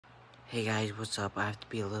Hey guys, what's up? I have to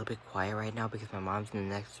be a little bit quiet right now because my mom's in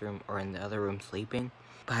the next room or in the other room sleeping.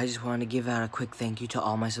 But I just wanted to give out a quick thank you to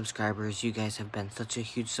all my subscribers. You guys have been such a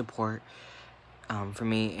huge support for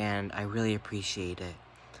me, and I really appreciate it.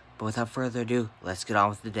 But without further ado, let's get on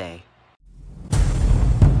with the day.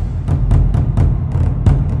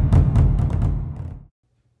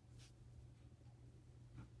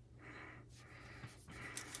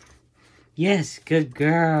 Yes, good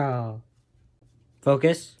girl.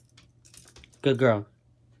 Focus. Good girl.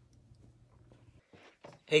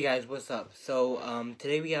 Hey guys, what's up? So,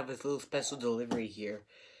 today we have this little special delivery here.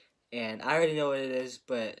 And I already know what it is,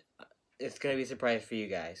 but it's going to be a surprise for you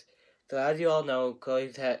guys. So as you all know,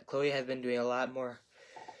 Chloe has been doing a lot more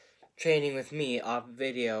training with me off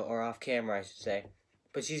video, or off camera I should say.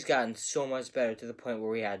 But she's gotten so much better to the point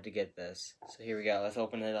where we had to get this. So here we go, let's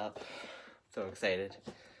open it up. So excited.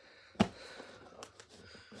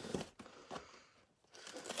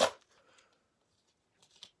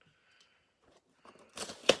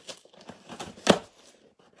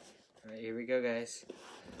 Alright, here we go guys.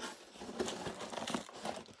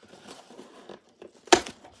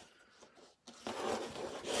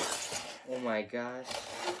 Oh my gosh.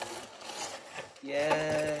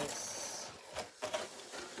 Yes.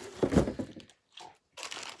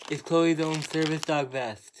 It's Chloe's own service dog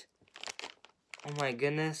vest. Oh my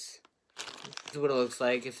goodness. This is what it looks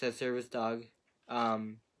like. It says service dog.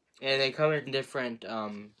 And they come in different,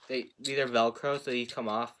 these are Velcro, so these come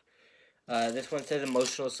off. This one says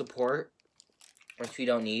emotional support, which we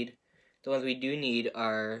don't need. The ones we do need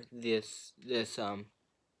are this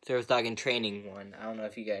service dog and training one. I don't know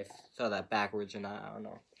if you guys saw that backwards or not. I don't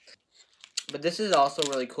know. But this is also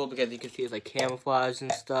really cool because you can see it's like camouflage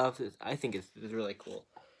and stuff. I think it's really cool.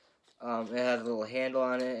 It has a little handle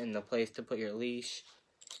on it and the place to put your leash.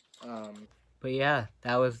 But yeah,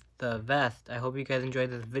 that was the vest. I hope you guys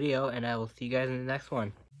enjoyed this video, and I will see you guys in the next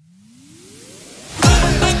one.